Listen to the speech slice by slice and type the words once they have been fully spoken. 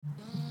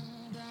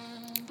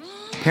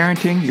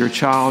Parenting Your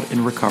Child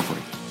in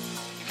Recovery,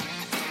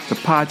 the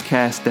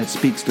podcast that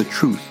speaks the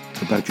truth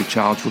about your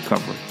child's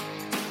recovery.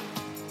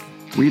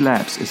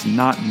 Relapse is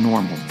not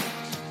normal.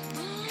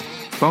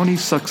 Phony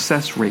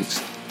success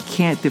rates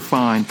can't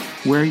define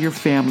where your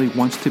family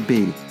wants to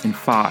be in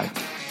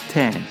 5,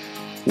 10,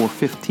 or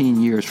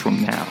 15 years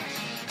from now.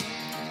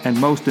 And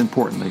most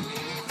importantly,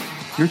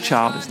 your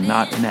child is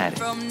not an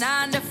addict. From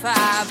 9 to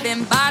 5,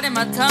 been biting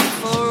my tongue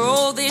for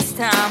all this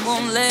time.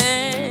 Won't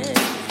let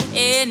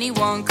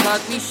anyone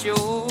cut me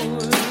short.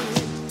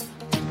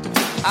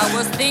 I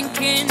was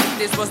thinking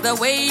this was the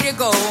way to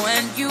go,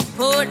 and you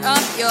put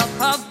up your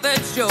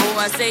puppet show.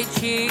 I say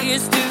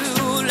cheers to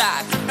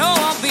life. No,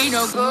 I'll be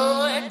no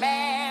good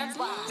man.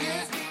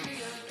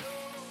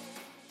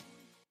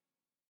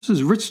 This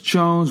is Rich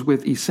Jones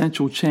with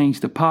Essential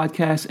Change, the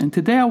podcast, and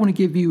today I want to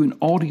give you an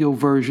audio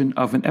version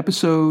of an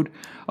episode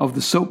of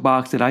The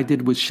Soapbox that I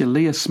did with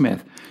Shelia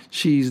Smith.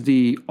 She's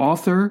the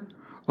author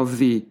of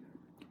the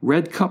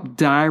Red Cup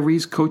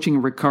Diaries, Coaching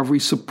and Recovery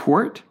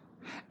Support,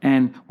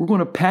 and we're going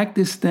to pack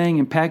this thing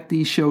and pack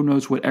these show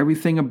notes with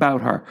everything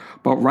about her.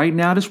 But right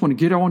now, I just want to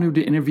get on to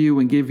the interview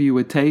and give you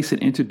a taste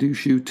and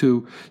introduce you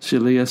to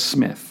Shelia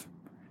Smith.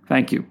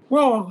 Thank you.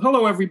 Well,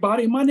 hello,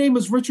 everybody. My name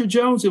is Richard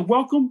Jones, and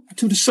welcome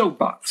to The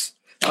Soapbox.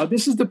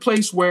 This is the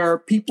place where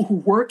people who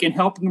work in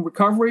helping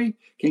recovery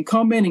can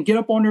come in and get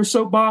up on their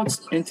soapbox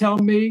and tell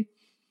me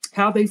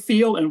how they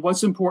feel and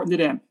what's important to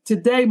them.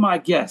 Today, my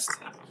guest,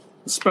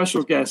 a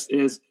special guest,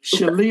 is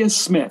Shelia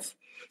Smith.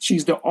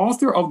 She's the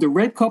author of the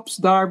Red Cup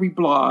Diaries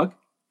blog,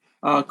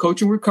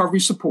 Coaching Recovery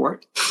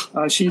Support.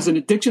 She's an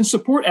addiction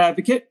support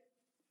advocate,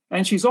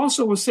 and she's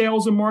also a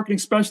sales and marketing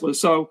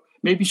specialist. So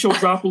maybe she'll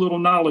drop a little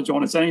knowledge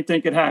on us.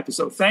 Anything could happen.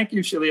 So thank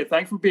you, Shelia.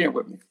 Thanks for being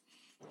with me.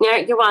 Yeah,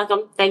 you're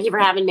welcome. Thank you for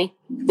having me.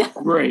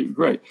 Great.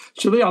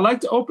 Shelia, I'd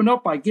like to open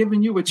up by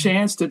giving you a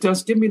chance to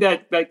just give me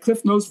that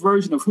Cliff Notes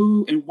version of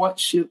who and what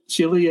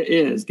Shelia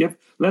is.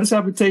 Let us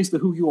have a taste of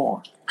who you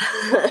are.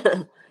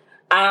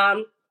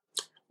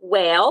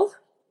 Well,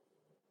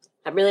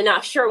 I'm really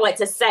not sure what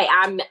to say.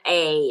 I'm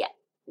a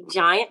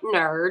giant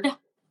nerd.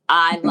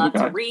 I love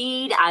to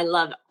read. I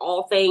love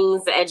all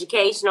things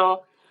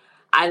educational.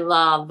 I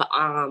love,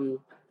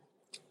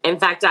 in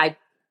fact,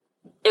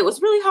 it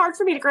was really hard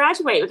for me to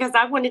graduate because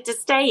I wanted to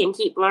stay and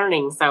keep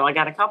learning. So I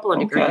got a couple of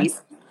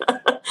degrees.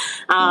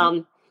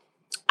 I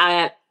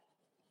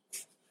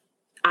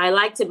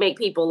like to make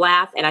people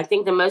laugh. And I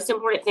think the most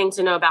important thing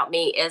to know about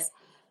me is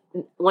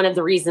one of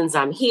the reasons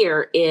I'm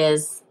here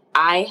is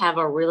I have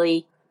a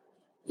really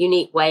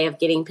unique way of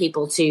getting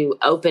people to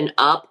open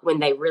up when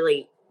they're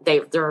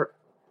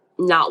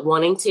not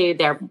wanting to,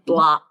 they're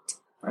blocked.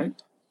 Right.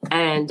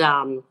 And,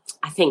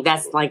 I think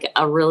that's like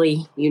a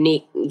really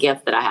unique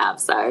gift that I have.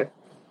 So.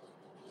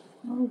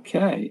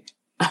 Okay.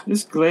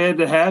 Just glad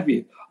to have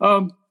you.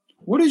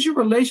 What is your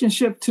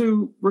relationship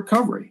to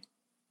recovery?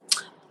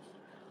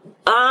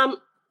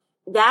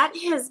 That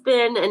has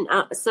been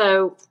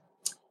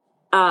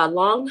a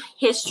long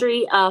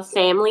history of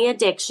family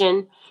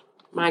addiction.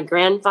 My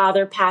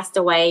grandfather passed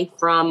away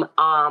from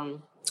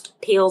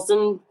pills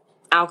and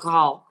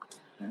alcohol.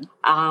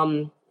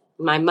 Okay.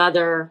 My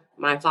mother,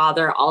 my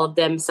father, all of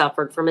them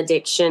suffered from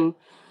addiction.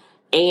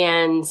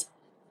 And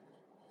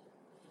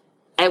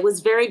it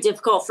was very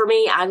difficult for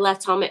me. I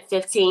left home at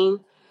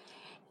 15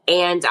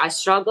 and I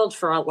struggled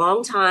for a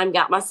long time,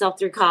 got myself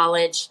through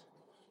college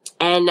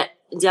and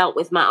dealt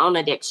with my own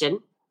addiction.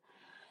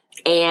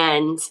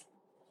 And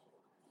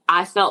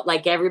I felt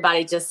like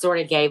everybody just sort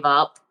of gave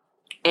up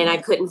and I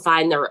couldn't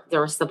find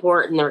the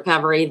support and the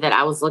recovery that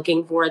I was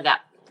looking for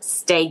that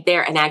stayed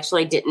there and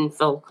actually didn't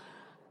feel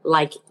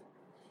like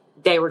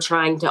they were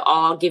trying to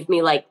all give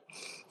me like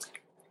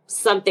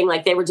something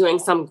like they were doing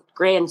some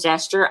grand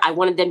gesture. I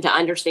wanted them to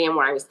understand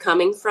where I was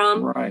coming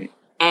from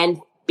and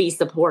be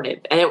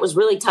supportive. And it was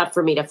really tough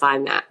for me to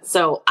find that.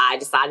 So I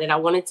decided I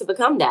wanted to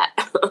become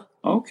that.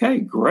 Okay,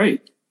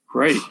 great.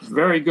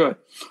 Very good.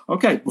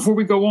 Okay, before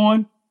we go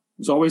on,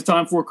 there's always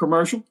time for a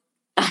commercial.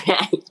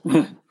 Okay.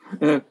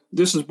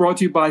 This is brought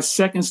to you by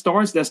Second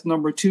Starts. That's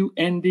number 2,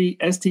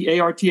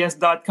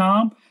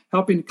 NDSTARTS.com.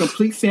 Helping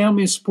complete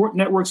family and support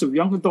networks of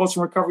young adults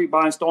in recovery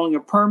by installing a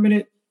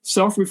permanent,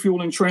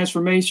 self-refueling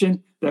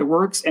transformation that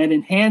works and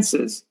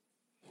enhances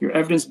your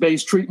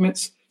evidence-based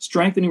treatments,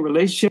 strengthening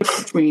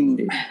relationships between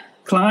the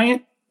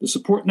client, the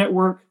support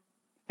network,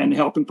 and the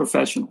helping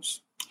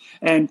professionals.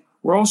 And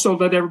we're also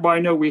let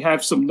everybody know we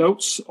have some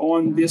notes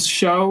on this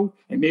show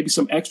and maybe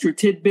some extra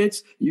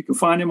tidbits. You can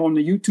find them on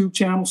the YouTube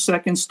channel,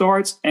 Second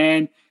Starts,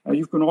 and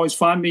you can always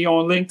find me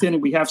on LinkedIn,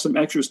 and we have some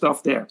extra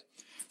stuff there.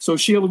 So,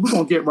 Shelia, we're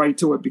going to get right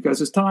to it because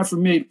it's time for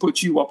me to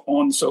put you up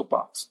on the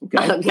soapbox.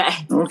 Okay.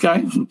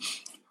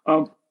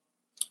 The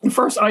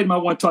first item I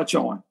want to touch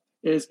on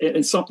is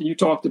something you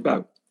talked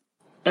about.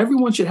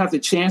 Everyone should have the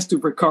chance to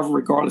recover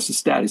regardless of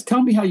status.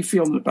 Tell me how you're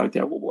feeling about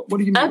that. What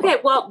do you mean? Okay,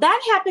 well, that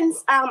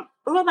happens.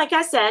 Well, like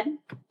I said,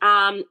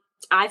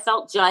 I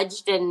felt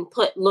judged and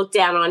looked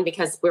down on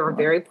because we were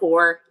very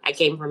poor. I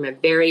came from a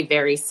very,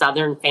 very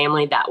Southern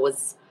family that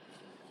was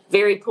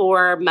very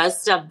poor.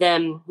 Most of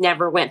them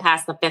never went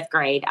past the 5th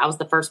grade. I was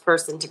the first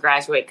person to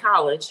graduate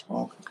college.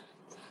 Okay.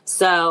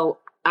 So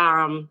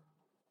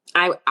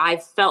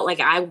I felt like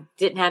I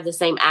didn't have the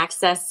same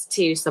access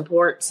to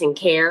support and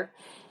care.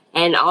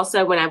 And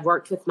also when I've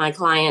worked with my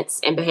clients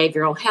in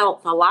behavioral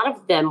health, a lot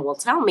of them will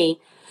tell me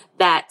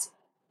that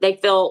they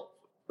feel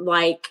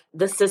like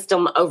the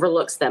system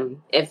overlooks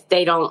them if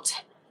they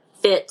don't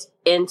fit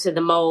into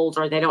the mold,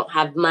 or they don't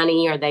have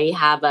money, or they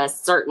have a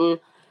certain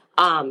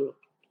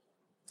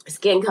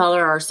skin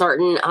color or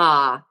certain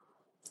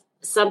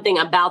something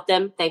about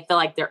them. They feel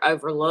like they're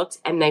overlooked,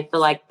 and they feel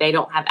like they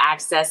don't have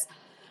access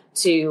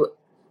to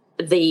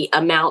the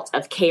amount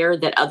of care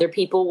that other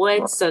people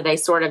would. So they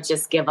sort of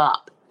just give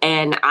up.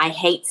 And I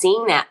hate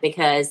seeing that,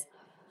 because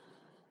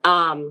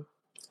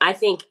I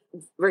think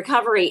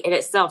recovery in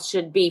itself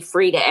should be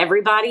free to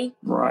everybody.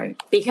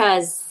 Right.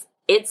 Because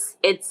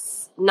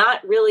it's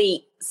not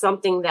really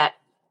something that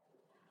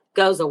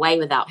goes away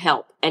without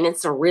help. And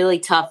it's a really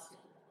tough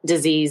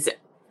disease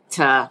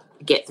to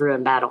get through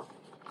and battle.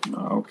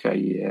 Okay,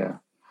 yeah.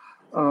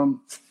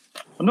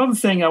 Another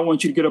thing I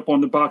want you to get up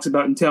on the box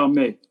about and tell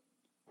me.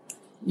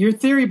 Your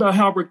theory about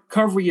how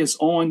recovery is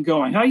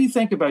ongoing. How do you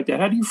think about that?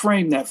 How do you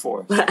frame that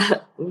for us?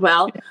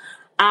 Well,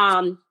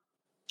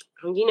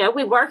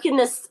 we work in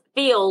this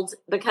field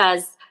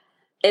because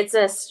it's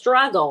a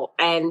struggle,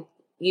 and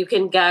you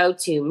can go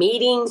to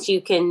meetings,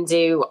 you can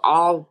do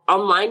all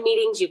online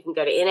meetings, you can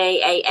go to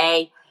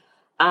NAAA,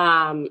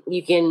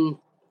 you can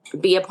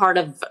be a part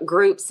of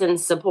groups and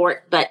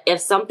support. But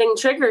if something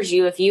triggers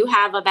you, if you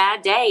have a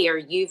bad day, or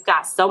you've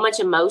got so much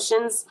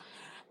emotions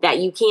that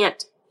you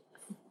can't,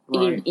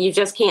 right. you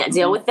just can't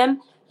deal with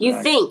them, you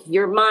right. think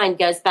your mind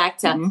goes back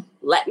to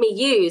let me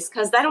use,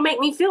 because that'll make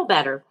me feel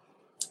better.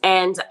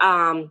 And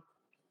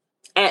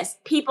as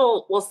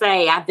people will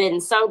say, I've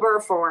been sober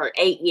for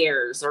 8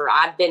 years, or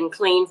I've been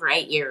clean for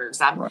 8 years.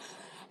 Right.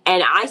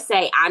 And I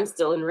say I'm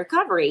still in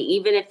recovery,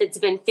 even if it's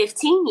been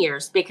 15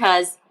 years,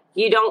 because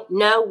you don't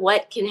know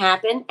what can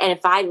happen. And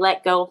if I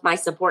let go of my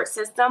support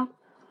system,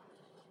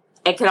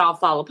 it could all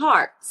fall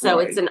apart. So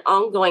right. it's an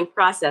ongoing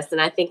process. And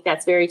I think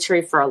that's very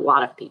true for a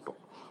lot of people.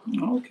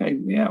 Okay.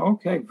 Yeah.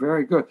 Okay.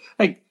 Very good.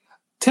 Hey,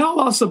 tell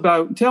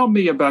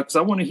me about, because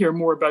I want to hear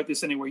more about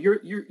this anyway.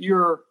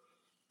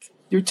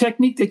 Your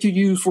technique that you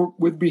use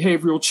with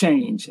behavioral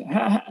change.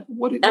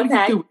 What do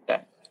you do with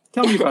that?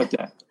 Tell me about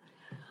that.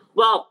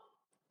 Well,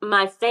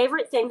 my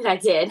favorite thing that I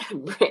did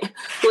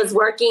was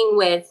working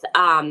with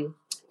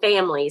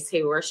families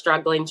who were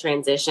struggling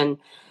transition.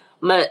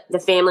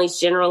 The families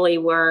generally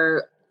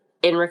were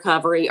in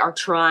recovery or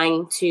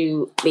trying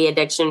to be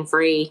addiction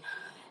free.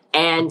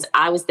 And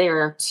I was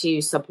there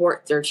to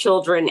support their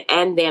children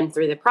and them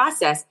through the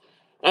process.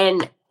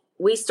 And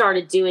we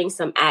started doing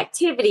some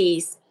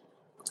activities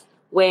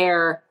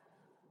where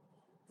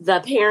the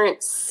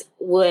parents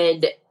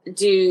would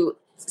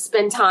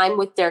spend time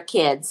with their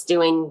kids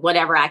doing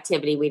whatever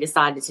activity we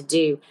decided to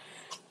do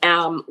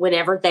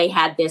whenever they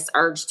had this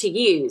urge to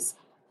use.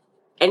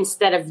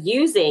 Instead of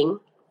using,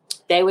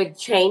 they would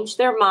change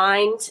their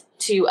mind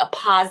to a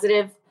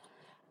positive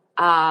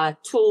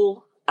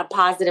tool, a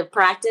positive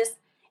practice.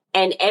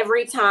 And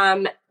every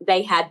time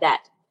they had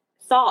that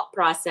thought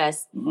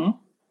process,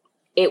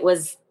 it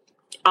was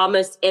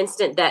almost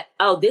instant that,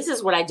 oh, this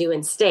is what I do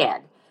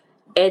instead.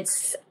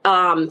 It's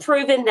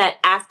proven that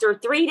after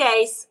 3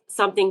 days,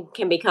 something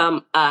can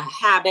become a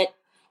habit.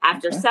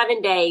 After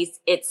 7 days,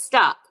 it's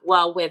stuck.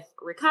 Well, with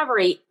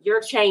recovery,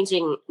 you're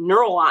changing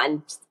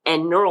neurons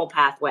and neural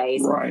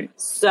pathways. Right.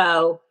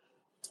 So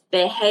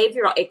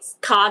it's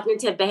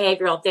cognitive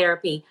behavioral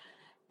therapy.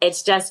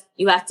 It's just,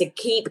 you have to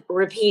keep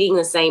repeating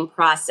the same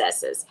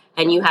processes.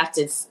 And you have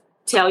to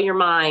tell your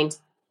mind,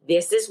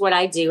 this is what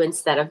I do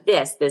instead of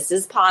this. This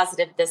is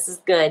positive. This is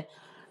good.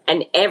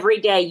 And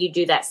every day you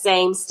do that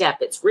same step.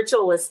 It's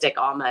ritualistic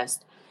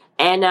almost.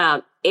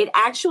 And it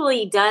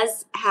actually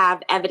does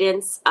have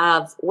evidence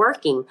of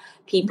working.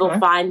 People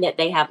find that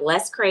they have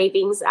less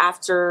cravings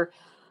after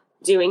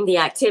doing the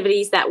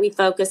activities that we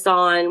focus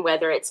on,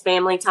 whether it's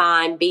family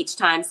time, beach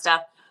time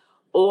stuff,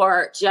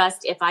 or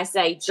just if I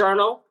say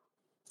journal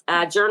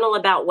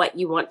about what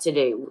you want to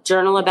do,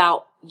 journal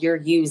about your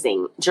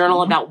using,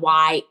 journal about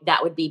why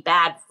that would be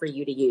bad for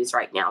you to use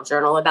right now,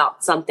 journal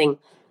about something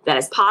that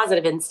is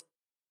positive, and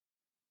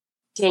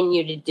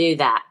continue to do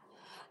that.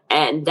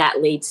 And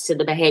that leads to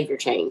the behavior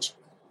change.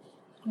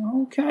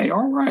 Okay.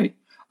 All right.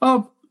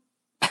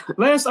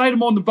 Last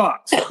item on the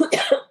box.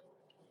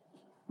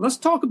 Let's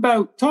talk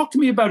to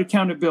me about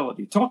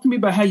accountability. Talk to me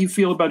about how you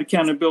feel about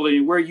accountability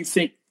and where you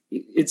think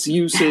its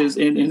use is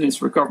in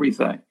this recovery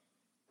thing.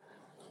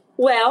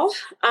 Well,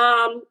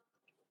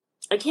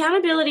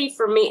 accountability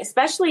for me,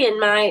 especially in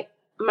my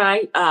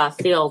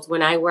field,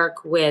 when I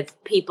work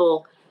with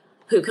people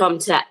who come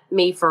to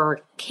me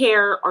for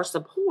care or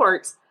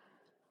support,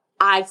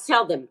 I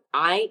tell them,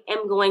 I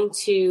am going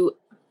to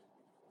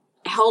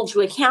hold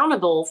you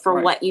accountable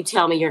for what you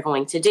tell me you're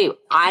going to do.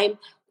 I'm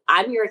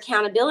your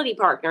accountability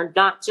partner,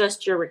 not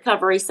just your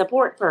recovery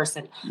support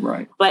person.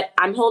 Right. But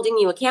I'm holding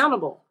you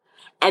accountable.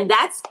 And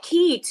that's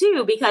key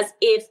too, because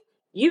if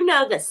you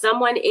know that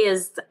someone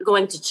is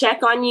going to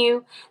check on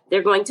you,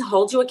 they're going to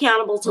hold you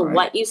accountable to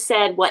what you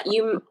said, what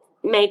you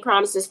made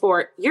promises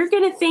for, you're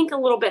going to think a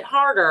little bit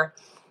harder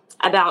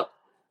about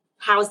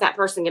how is that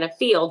person going to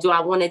feel? Do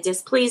I want to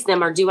displease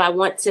them, or do I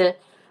want to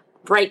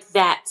break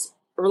that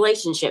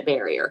relationship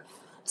barrier?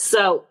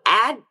 So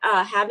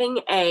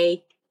having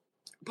a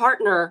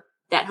partner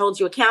that holds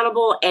you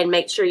accountable and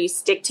make sure you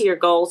stick to your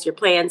goals, your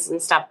plans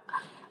and stuff,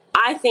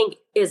 I think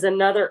is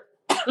another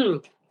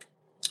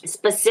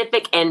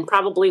specific and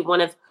probably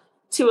one of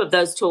two of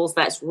those tools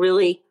that's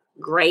really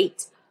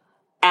great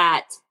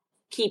at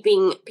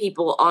keeping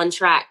people on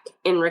track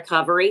in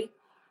recovery.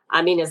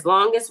 I mean, as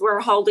long as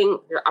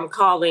I'm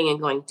calling and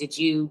going, did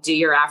you do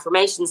your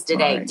affirmations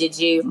today? Right. Did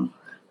you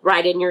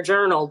write in your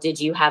journal? Did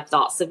you have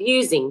thoughts of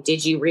using?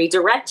 Did you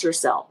redirect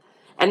yourself?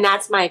 And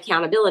that's my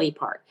accountability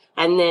part.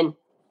 And then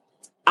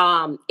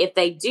if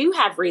they do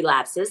have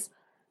relapses,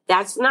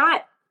 that's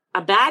not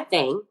a bad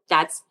thing.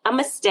 That's a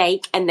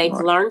mistake, and they've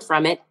learned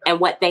from it. And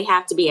what they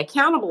have to be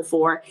accountable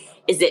for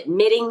is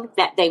admitting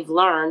that they've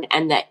learned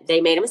and that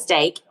they made a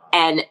mistake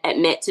and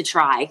admit to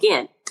try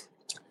again.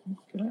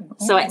 Okay.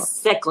 So it's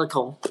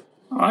cyclical.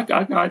 I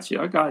got you.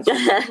 I'm going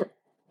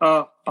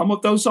to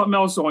throw something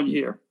else on you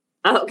here.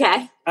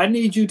 Okay. I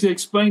need you to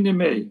explain to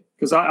me,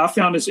 because I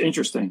found this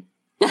interesting.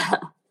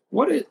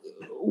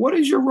 What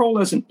is your role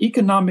as an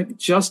economic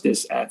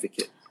justice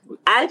advocate?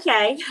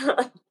 Okay.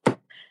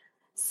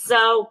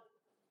 So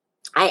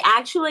I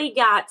actually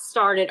got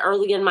started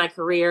early in my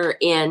career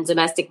in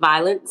domestic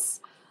violence,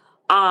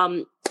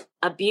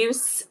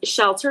 abuse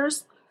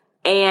shelters.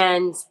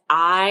 And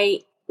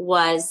I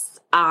was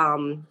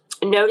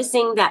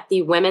noticing that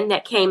the women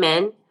that came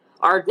in,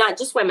 or not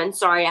just women,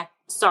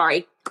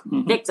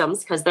 victims,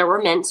 because there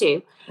were men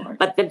too. Right.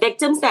 But the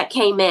victims that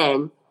came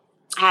in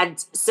had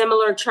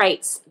similar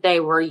traits. They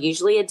were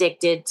usually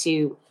addicted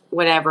to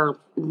whatever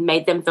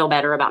made them feel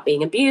better about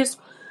being abused.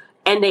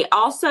 And they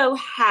also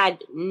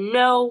had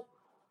no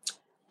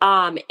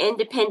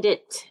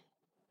independent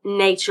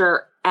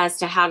nature as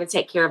to how to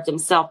take care of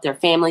themselves, their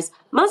families.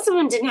 Most of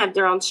them didn't have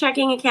their own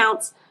checking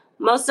accounts.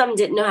 Most of them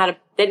didn't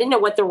know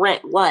what the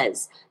rent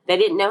was. They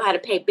didn't know how to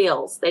pay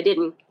bills.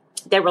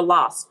 They were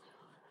lost.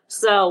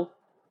 So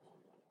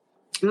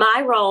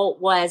my role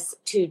was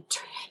to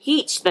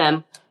teach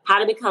them how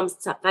to become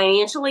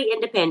financially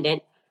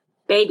independent,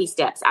 baby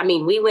steps. I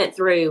mean, we went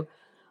through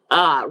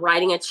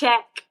writing a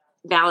check,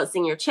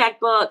 balancing your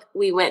checkbook.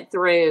 We went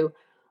through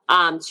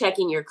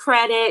checking your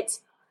credit.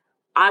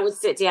 I would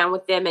sit down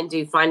with them and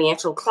do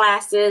financial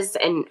classes,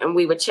 and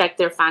we would check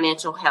their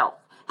financial health.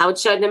 I would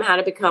show them how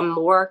to become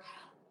more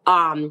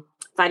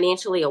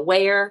financially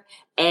aware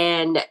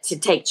and to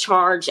take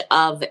charge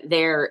of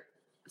their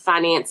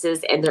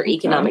finances and their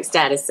economic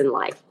status in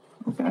life.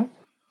 Okay.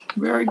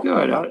 Very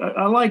good.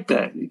 I like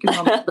that.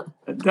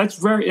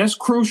 That's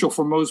crucial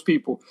for most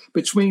people.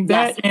 Between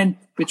that and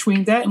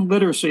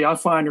literacy, I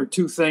find are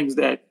two things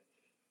that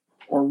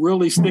are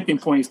really sticking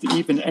points to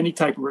even any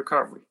type of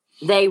recovery.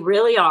 They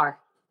really are.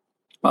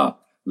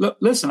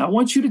 Listen, I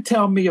want you to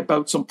tell me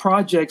about some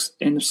projects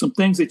and some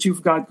things that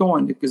you've got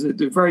going, because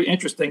they're very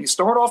interesting.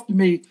 Start off to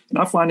me, and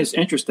I find this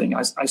interesting.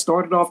 I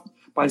started off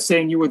by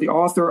saying you were the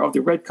author of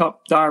the Red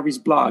Cup Diaries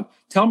blog.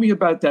 Tell me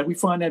about that.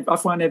 I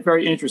find that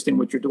very interesting,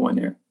 what you're doing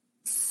there.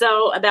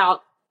 So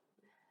about,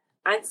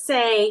 I'd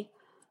say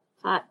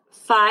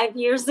 5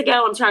 years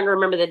ago, I'm trying to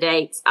remember the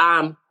dates.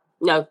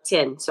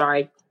 10,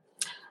 sorry.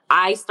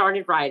 I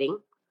started writing,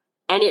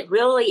 and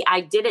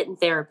I did it in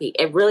therapy.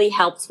 It really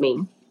helped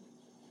me.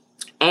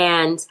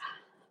 And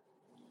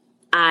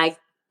I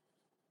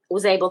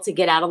was able to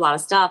get out a lot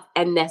of stuff.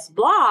 And this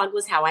blog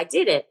was how I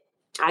did it.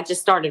 I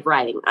just started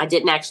writing. I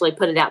didn't actually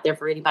put it out there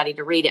for anybody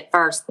to read at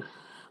first.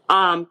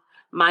 My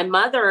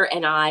mother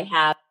and I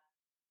have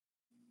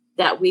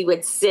that we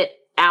would sit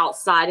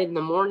outside in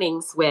the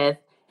mornings with,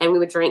 and we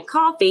would drink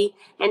coffee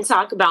and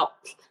talk about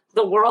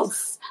the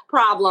world's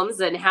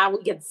problems and how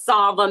we could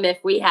solve them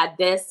if we had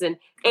this. And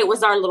it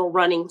was our little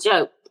running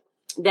joke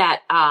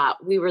that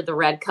we were the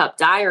Red Cup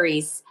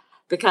Diaries,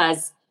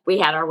 because we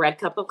had our red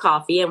cup of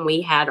coffee and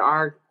we had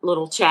our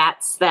little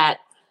chats that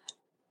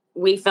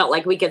we felt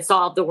like we could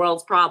solve the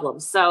world's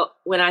problems. So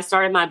when I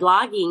started my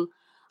blogging,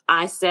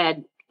 I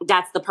said,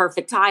 that's the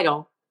perfect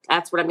title.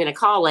 That's what I'm going to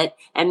call it.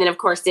 And then, of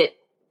course, it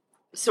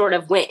sort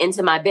of went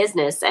into my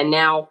business. And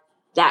now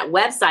that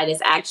website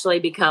has actually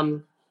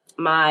become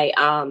my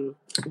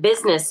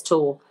business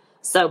tool.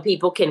 So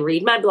people can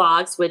read my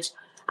blogs, which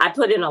I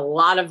put in a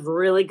lot of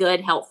really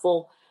good,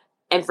 helpful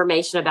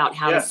information about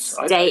how to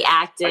stay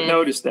active. I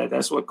noticed that.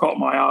 That's what caught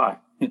my eye.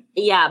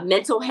 Yeah,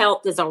 mental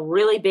health is a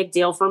really big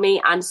deal for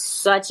me. I'm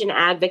such an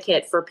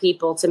advocate for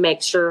people to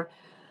make sure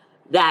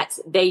that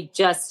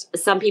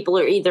some people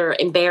are either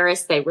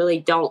embarrassed, they really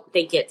don't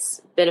think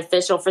it's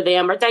beneficial for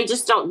them, or they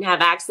just don't have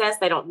access,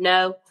 they don't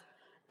know.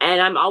 And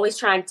I'm always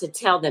trying to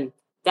tell them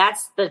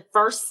that's the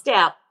first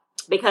step,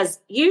 because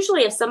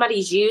usually if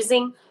somebody's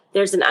using,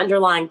 there's an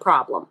underlying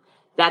problem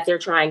that they're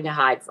trying to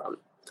hide from.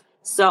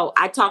 So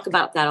I talk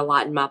about that a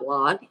lot in my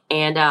blog.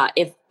 And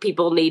if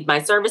people need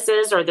my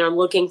services or they're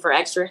looking for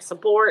extra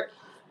support,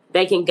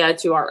 they can go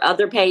to our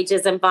other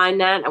pages and find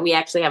that. And we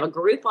actually have a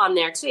group on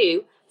there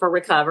too for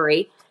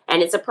recovery.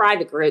 And it's a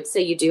private group, so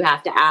you do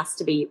have to ask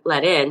to be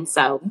let in.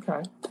 So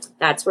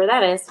that's where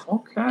that is.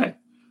 Okay.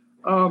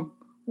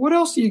 What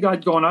else do you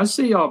got going? I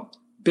see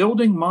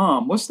Building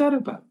Mom. What's that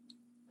about?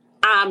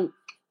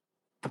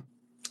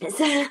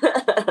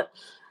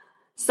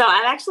 So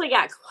I've actually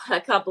got a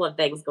couple of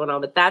things going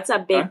on, but that's a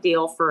big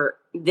deal for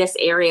this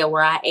area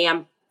where I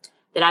am,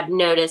 that I've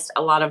noticed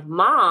a lot of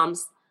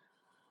moms,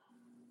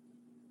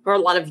 or a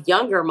lot of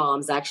younger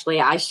moms, actually,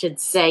 I should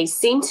say,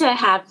 seem to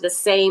have the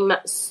same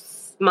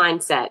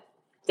mindset.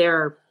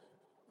 They're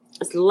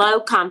low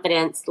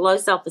confidence, low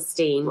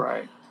self-esteem.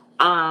 Right.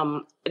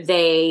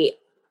 They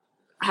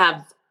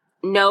have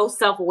no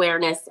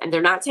self-awareness, and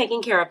they're not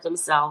taking care of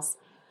themselves.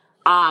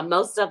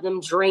 Most of them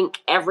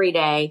drink every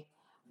day,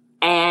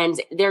 and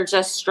they're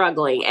just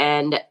struggling,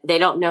 and they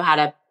don't know how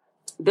to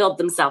build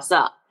themselves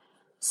up.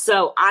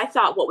 So I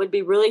thought what would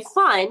be really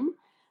fun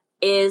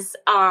is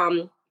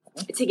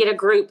to get a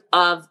group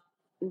of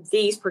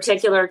these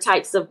particular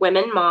types of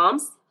women,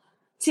 moms,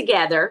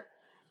 together,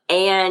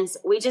 and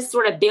we just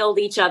sort of build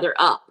each other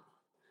up.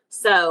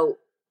 So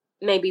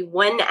maybe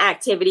one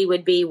activity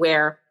would be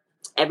where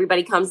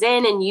everybody comes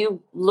in and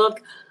you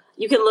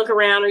can look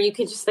around, or you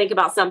can just think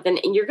about something,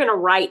 and you're going to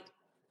write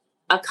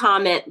a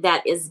comment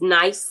that is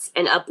nice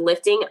and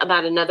uplifting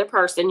about another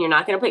person. You're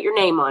not going to put your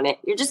name on it.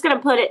 You're just going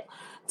to put it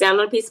down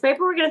on a piece of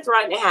paper. We're going to throw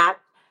it in a hat,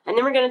 and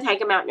then we're going to take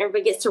them out, and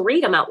everybody gets to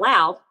read them out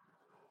loud.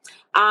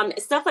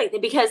 Stuff like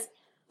that, because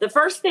the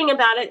first thing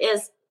about it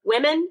is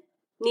women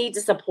need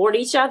to support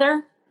each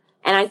other.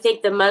 And I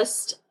think the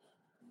most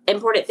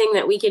important thing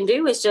that we can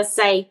do is just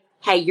say,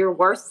 hey, you're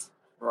worth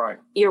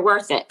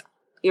it.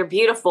 You're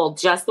beautiful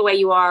just the way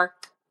you are.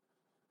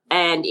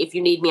 And if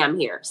you need me, I'm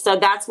here. So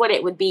that's what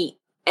it would be.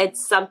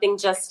 It's something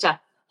just to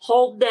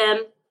hold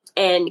them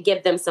and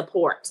give them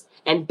support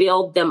and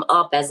build them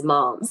up as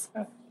moms.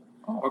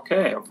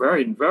 Okay.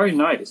 Very, very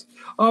nice.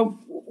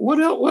 What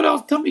else? What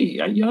else? Tell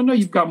me. I know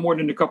you've got more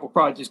than a couple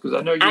projects, because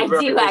I know you're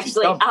very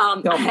busy.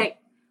 Actually.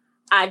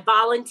 I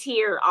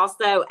volunteer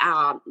also.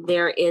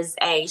 There is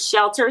a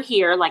shelter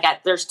here.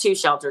 There's two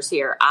shelters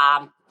here.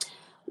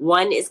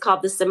 One is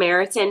called the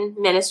Samaritan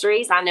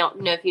Ministries. I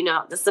don't know if you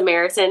know the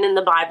Samaritan in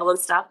the Bible and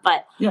stuff,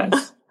 but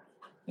yes.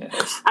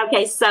 Yes.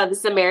 Okay, so the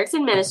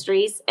Samaritan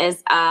Ministries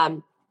is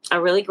a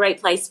really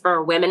great place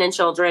for women and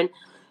children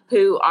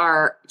who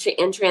are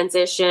in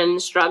transition,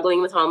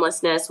 struggling with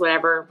homelessness,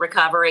 whatever,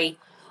 recovery.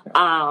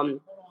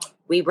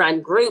 We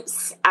run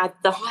groups at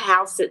the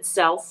house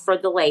itself for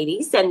the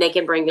ladies, and they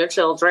can bring their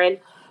children.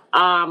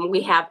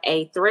 We have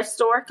a thrift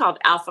store called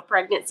Alpha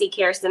Pregnancy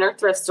Care Center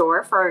Thrift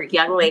Store for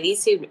young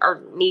ladies who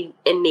are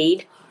in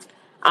need.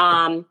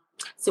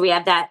 So we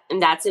have that,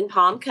 and that's in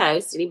Palm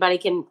Coast. Anybody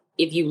can,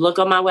 if you look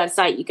on my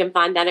website, you can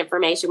find that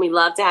information. We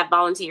love to have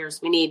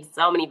volunteers. We need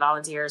so many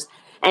volunteers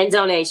and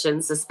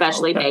donations,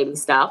 especially baby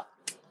stuff.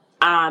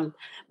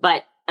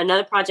 But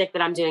another project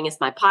that I'm doing is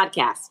my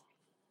podcast.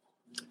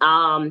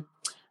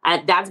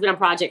 That's been a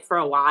project for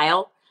a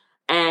while,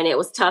 and it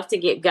was tough to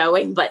get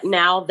going. But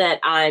now that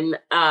I'm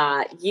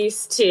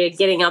used to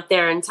getting up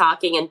there and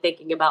talking and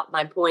thinking about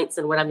my points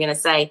and what I'm going to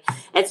say,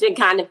 it's been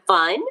kind of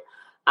fun.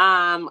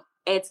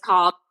 It's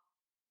called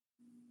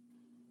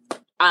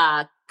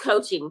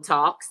Coaching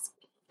Talks,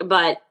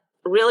 but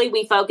really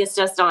we focus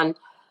just on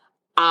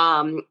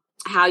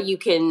how you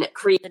can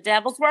create. The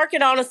devil's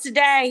working on us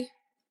today.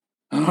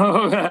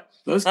 Oh,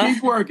 let's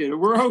keep working.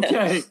 We're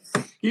okay.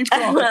 Keep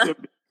talking.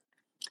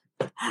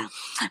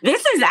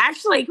 This is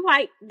actually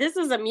this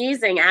is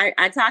amusing.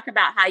 I talk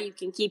about how you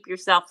can keep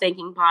yourself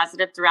thinking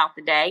positive throughout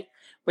the day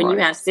when you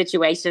have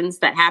situations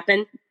that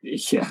happen.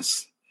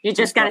 Yes. You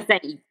just got to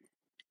say,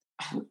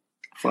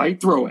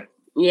 fight through it.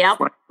 Yep.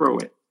 Fight through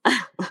it.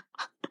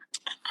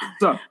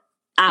 So,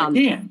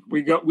 again,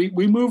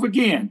 we move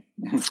again.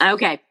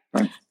 Okay.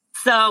 Right.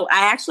 So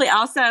I actually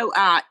also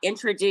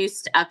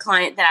introduced a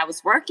client that I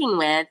was working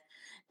with,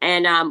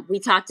 and we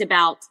talked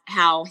about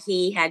how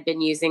he had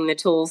been using the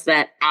tools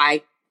that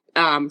I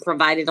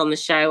provided on the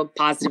show,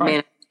 positive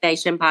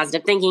manifestation,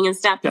 positive thinking and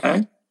stuff.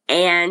 Okay.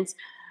 And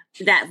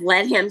that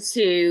led him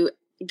to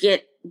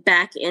get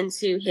back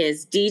into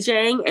his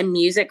DJing and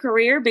music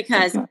career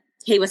because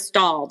he was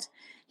stalled.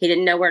 He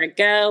didn't know where to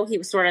go. He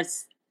was sort of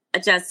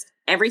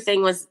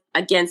everything was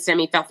against him.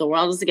 He felt the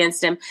world was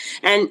against him.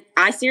 And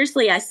I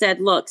said,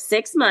 look,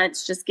 6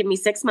 months, just give me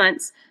 6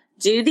 months,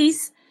 do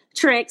these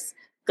tricks,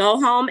 go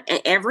home,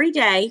 and every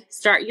day,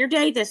 start your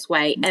day this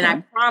way. Okay. And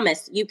I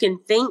promise you can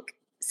think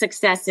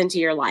success into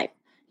your life.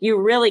 You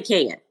really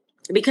can.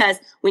 Because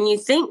when you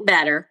think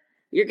better,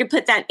 you're going to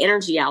put that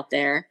energy out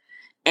there,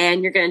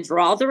 and you're going to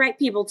draw the right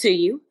people to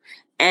you.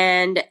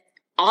 And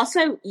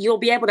also, you'll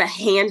be able to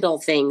handle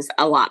things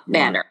a lot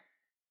better.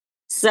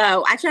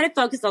 So I try to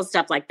focus on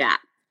stuff like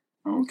that.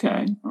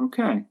 Okay.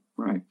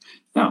 Right.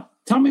 Now,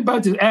 tell me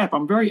about this app.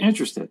 I'm very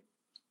interested.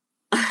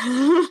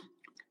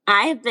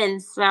 I have been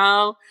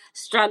so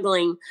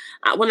struggling.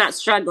 Well, not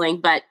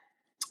struggling, but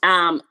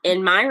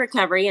in my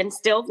recovery, and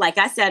still, like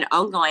I said,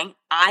 ongoing,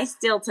 I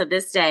still to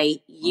this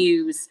day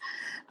use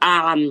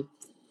online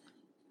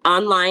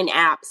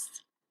apps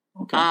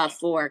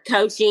for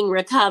coaching,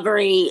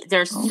 recovery.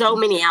 There's so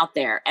many out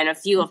there. And a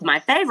few of my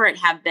favorite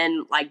have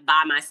been like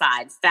By My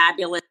Side,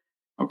 Fabulous.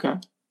 Okay.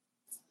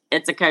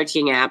 It's a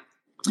coaching app.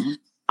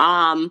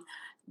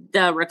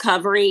 The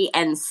recovery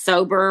and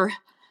sober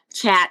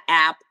chat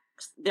app,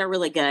 they're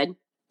really good.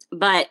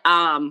 But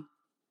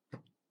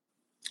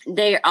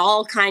they're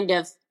all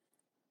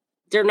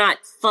they're not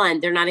fun.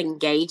 They're not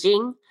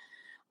engaging.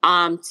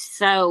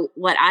 So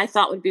what I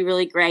thought would be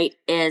really great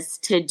is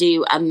to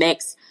do a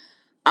mix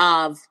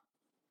of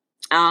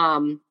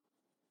an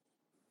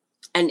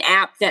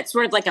app that's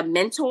sort of like a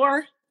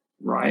mentor.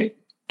 Right.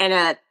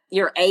 And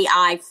your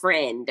AI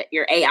friend,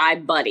 your AI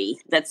buddy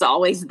that's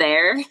always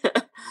there.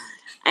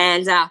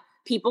 And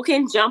people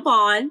can jump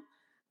on.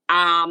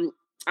 I'm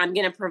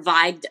going to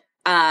provide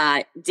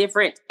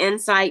different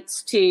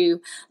insights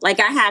to, like,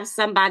 I have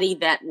somebody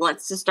that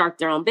wants to start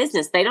their own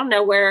business. They don't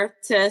know where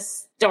to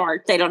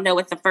start. They don't know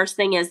what the first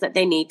thing is that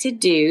they need to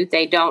do.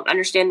 They don't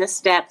understand the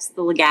steps,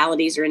 the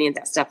legalities, or any of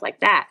that stuff like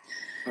that.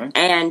 Okay.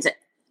 And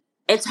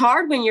it's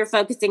hard when you're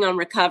focusing on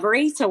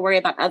recovery to worry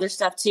about other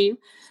stuff too.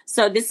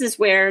 So this is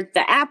where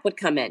the app would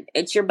come in.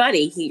 It's your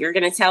buddy. You're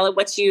going to tell it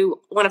what you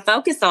want to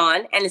focus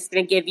on, and it's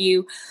going to give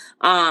you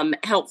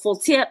helpful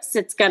tips.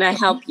 It's going to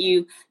help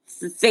you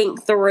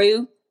think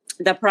through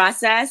the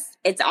process.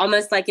 It's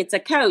almost like it's a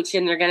coach,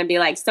 and they're going to be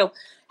like, so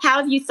how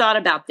have you thought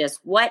about this?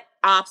 What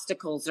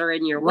obstacles are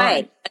in your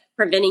way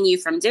preventing you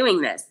from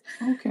doing this?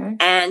 Okay.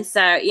 And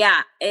so,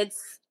 yeah,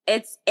 it's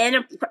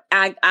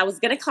I was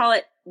going to call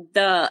it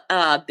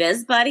the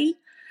Biz Buddy,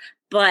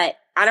 but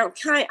I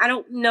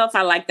don't know if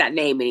I like that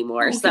name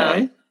anymore. Okay.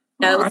 So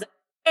right.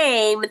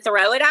 Name,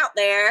 throw it out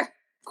there.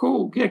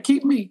 Cool. Yeah,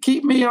 keep me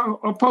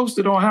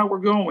posted on how we're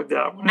going with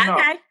that.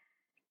 I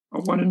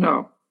want to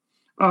know.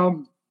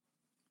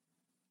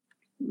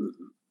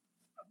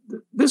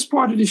 This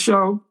part of the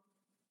show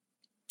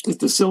is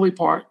the silly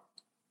part,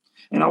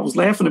 and I was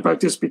laughing about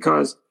this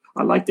because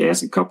I like to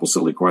ask a couple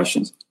silly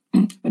questions.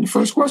 And the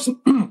first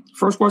question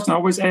I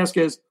always ask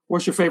is,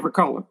 "What's your favorite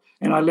color?"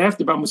 And I laughed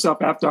about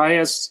myself after I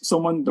asked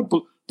someone,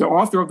 the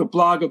author of the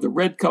blog of the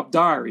Red Cup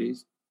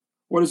Diaries,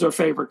 what is her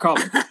favorite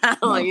color?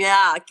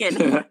 Yeah.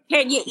 Can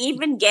you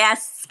even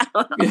guess?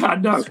 Yeah, I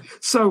know.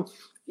 So,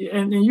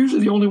 and usually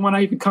the only one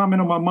I even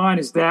comment on my mind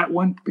is that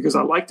one, because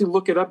I like to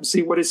look it up and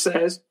see what it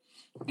says.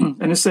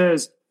 And it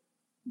says,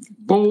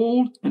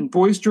 bold and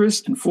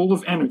boisterous and full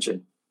of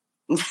energy.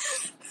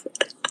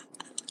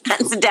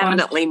 That's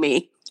definitely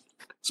me.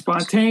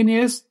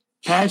 Spontaneous,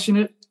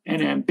 passionate,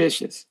 and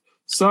ambitious.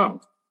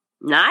 So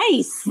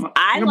nice.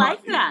 I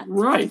like that.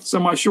 Right. So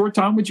my short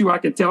time with you, I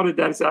can tell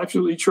that is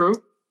absolutely true.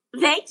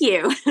 Thank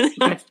you.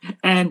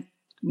 And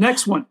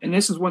next one, and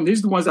these are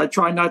the ones I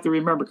try not to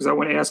remember because I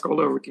want to ask all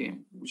over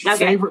again. What's your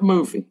favorite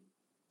movie?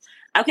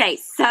 Okay,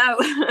 so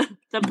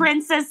The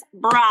Princess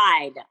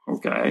Bride.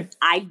 Okay.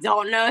 I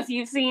don't know if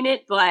you've seen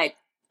it, but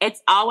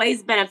it's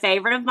always been a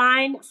favorite of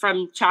mine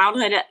from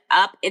childhood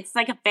up. It's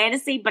like a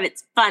fantasy, but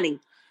it's funny.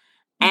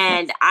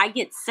 And I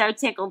get so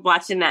tickled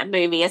watching that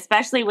movie,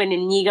 especially when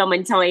Inigo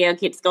Montoya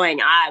keeps going,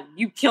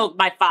 you killed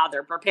my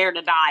father, prepare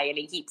to die. And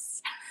he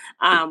keeps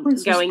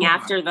going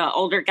after the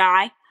older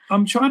guy.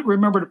 I'm trying to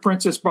remember The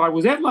Princess Bride.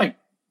 Was that like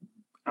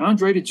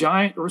Andre the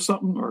Giant or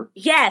something? Or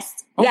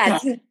Yes.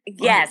 Okay.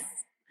 Yes.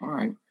 All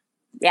right.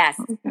 Yes.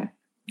 Okay.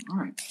 All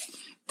right.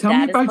 Tell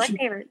me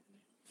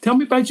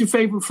about your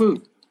favorite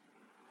food.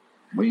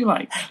 What do you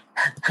like?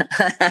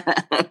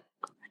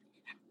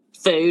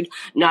 Food.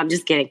 No, I'm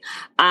just kidding.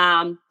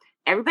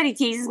 Everybody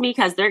teases me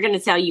because they're going to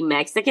tell you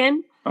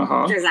Mexican.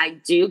 Because I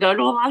do go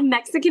to a lot of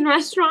Mexican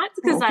restaurants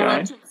because I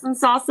love chips and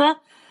salsa.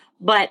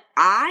 But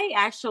I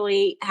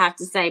actually have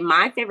to say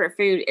my favorite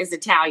food is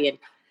Italian.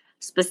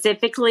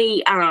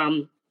 Specifically,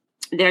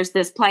 there's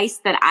this place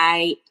that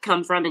I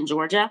come from in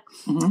Georgia,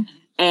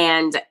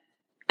 and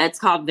it's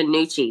called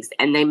Venucci's,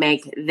 and they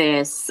make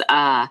this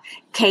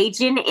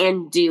Cajun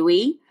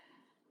andouille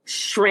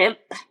shrimp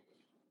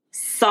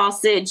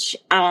sausage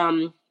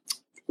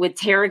with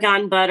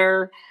tarragon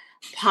butter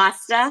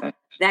pasta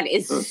that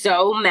is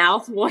so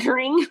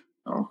mouth-watering.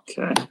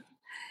 Okay.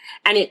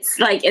 And it's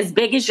like as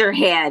big as your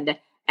head.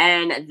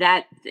 And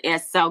that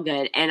is so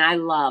good. And I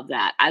love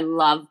that. I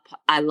love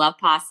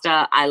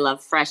pasta. I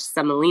love fresh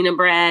semolina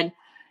bread.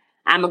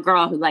 I'm a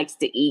girl who likes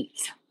to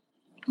eat.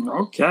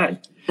 Okay.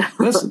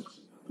 Listen,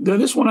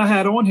 this one I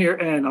had on here,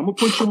 and I'm gonna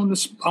put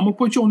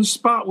you on the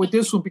spot with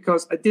this one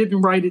because I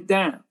didn't write it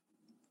down.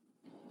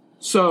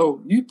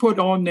 So you put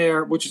on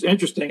there, which is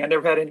interesting. I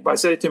never had anybody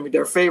say it to me,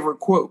 their favorite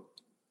quote.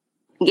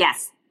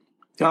 Yes.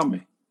 Tell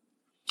me.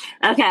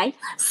 Okay.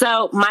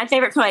 So my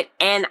favorite quote,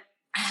 and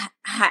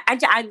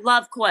I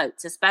love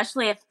quotes,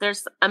 especially if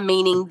there's a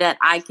meaning that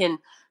I can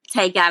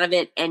take out of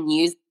it and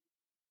use.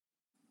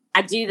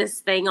 I do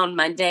this thing on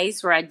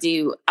Mondays where I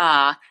do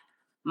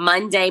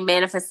Monday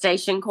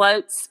manifestation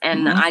quotes,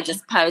 and I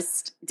just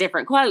post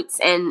different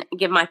quotes and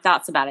give my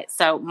thoughts about it.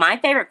 So my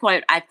favorite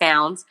quote I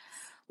found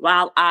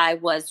while I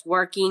was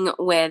working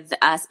with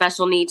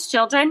special needs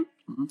children,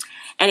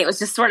 and it was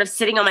just sort of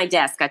sitting on my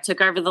desk. I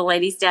took over the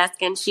lady's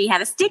desk, and she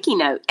had a sticky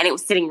note, and it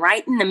was sitting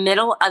right in the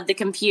middle of the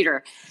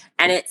computer,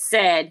 and it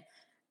said,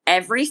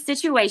 "Every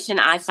situation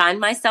I find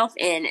myself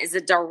in is a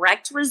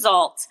direct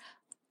result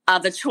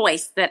of a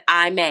choice that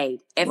I made.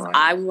 If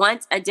I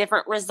want a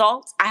different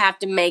result, I have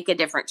to make a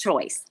different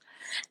choice."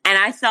 And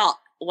I thought,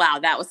 wow,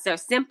 that was so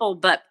simple,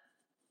 but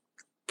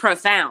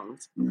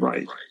profound.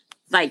 Right.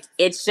 Like,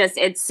 it's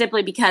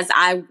simply because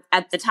I,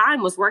 at the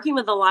time, was working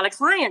with a lot of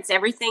clients.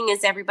 Everything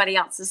is everybody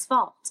else's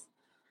fault.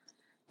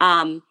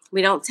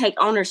 We don't take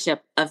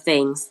ownership of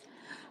things,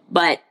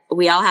 but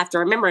we all have to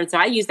remember. And so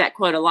I use that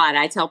quote a lot.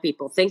 I tell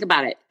people, think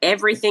about it.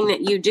 Everything that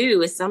you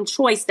do is some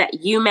choice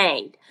that you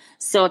made.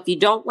 So if you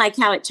don't like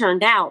how it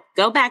turned out,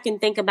 go back and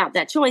think about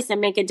that choice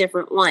and make a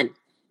different one.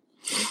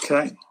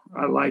 Okay.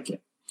 I like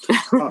it.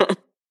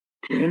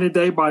 End the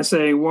day by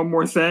saying one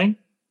more thing,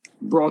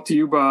 brought to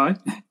you by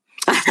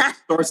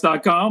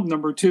starts.com,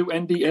 number 2,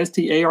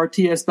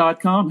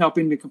 NDSTARTS.com,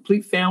 helping the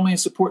complete family and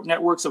support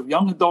networks of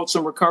young adults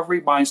in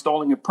recovery by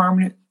installing a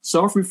permanent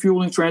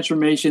self-refueling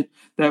transformation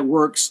that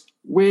works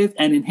with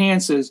and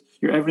enhances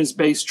your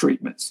evidence-based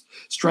treatments,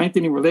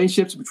 strengthening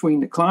relationships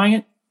between the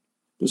client,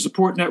 the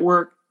support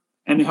network,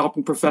 and the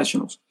helping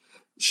professionals.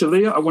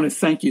 Shelia, I want to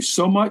thank you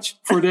so much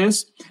for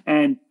this.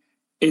 And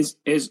as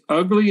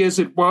ugly as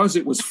it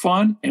was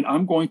fun. And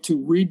I'm going to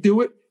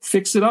redo it,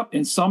 fix it up,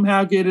 and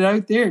somehow get it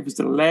out there. It was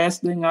the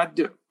last thing I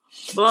do.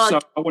 Well, so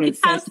I want to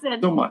thank you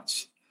so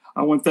much.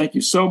 I want to thank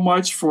you so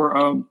much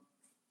for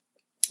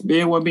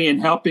being with me and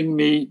helping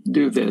me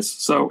do this.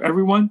 So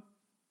everyone,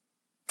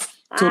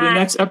 till the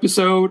next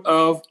episode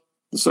of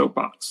The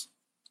Soapbox.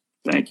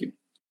 Thank you.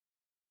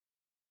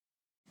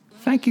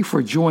 Thank you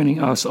for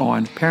joining us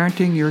on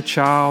Parenting Your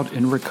Child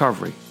in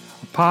Recovery,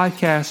 a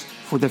podcast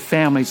for the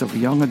families of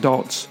young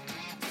adults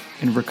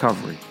in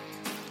recovery.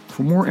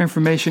 For more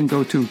information,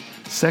 go to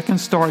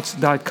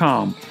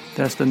secondstarts.com.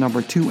 That's the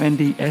number 2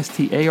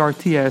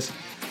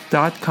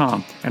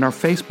 NDSTARTS.com, and our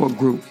Facebook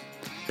group,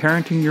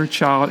 Parenting Your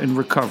Child in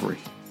Recovery.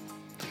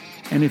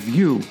 And if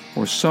you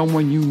or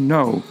someone you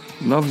know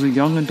loves a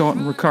young adult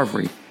in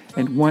recovery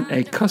and want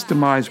a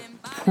customized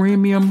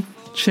premium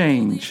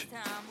change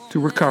to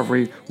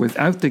recovery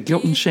without the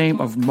guilt and shame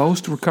of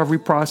most recovery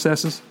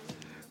processes,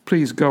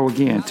 please go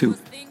again to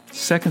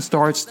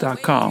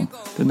secondstarts.com,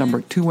 the number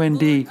 2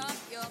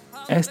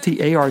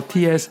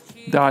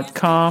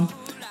 NDSTARTS.com,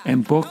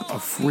 and book a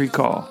free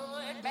call.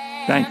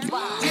 Thank you.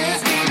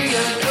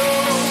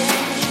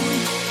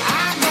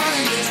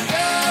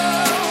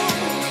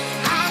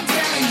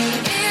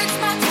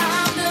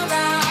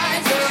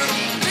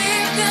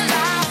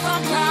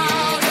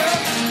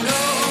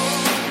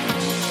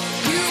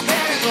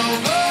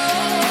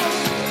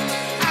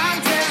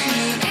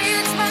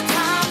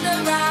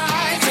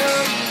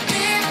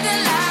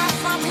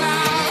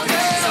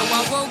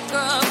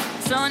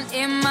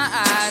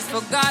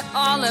 Forgot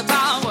all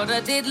about what I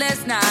did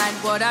last night.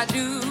 What I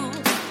do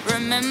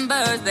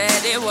remember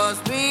that it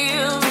was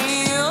real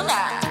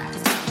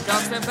nice.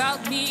 Talks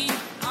about me.